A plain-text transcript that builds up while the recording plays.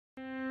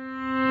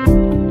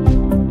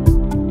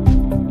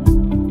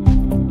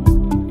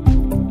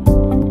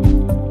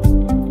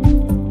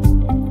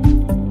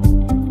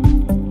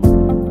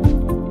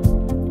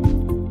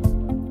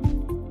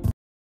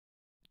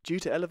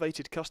to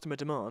elevated customer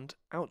demand,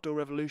 Outdoor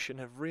Revolution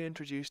have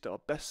reintroduced our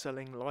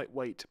best-selling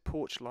lightweight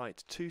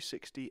Porchlite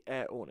 260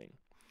 air awning,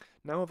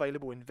 now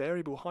available in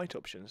variable height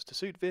options to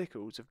suit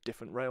vehicles of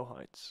different rail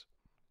heights.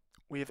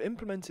 We have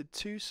implemented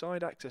 2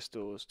 side access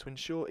doors to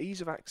ensure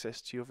ease of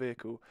access to your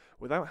vehicle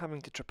without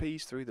having to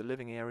trapeze through the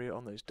living area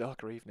on those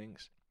darker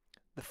evenings.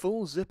 The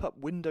full zip-up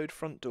windowed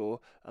front door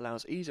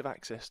allows ease of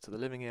access to the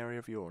living area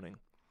of your awning.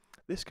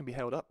 This can be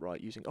held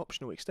upright using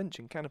optional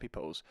extension canopy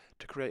poles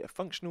to create a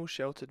functional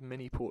sheltered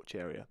mini porch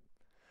area.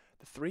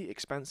 The 3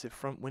 expansive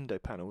front window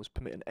panels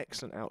permit an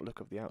excellent outlook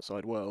of the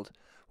outside world,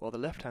 while the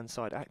left-hand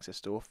side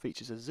access door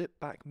features a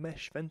zip-back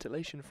mesh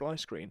ventilation fly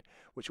screen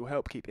which will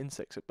help keep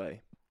insects at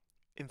bay.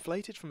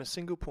 Inflated from a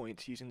single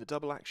point using the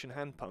double-action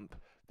hand pump,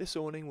 this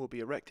awning will be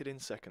erected in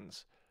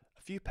seconds.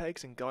 A few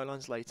pegs and guy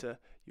lines later,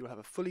 you will have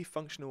a fully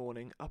functional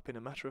awning up in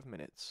a matter of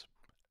minutes.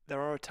 There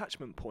are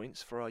attachment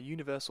points for our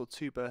universal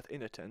 2-berth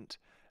inner tent,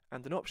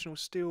 and an optional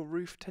steel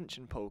roof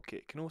tension pole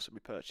kit can also be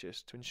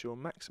purchased to ensure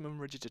maximum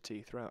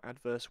rigidity throughout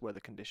adverse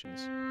weather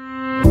conditions.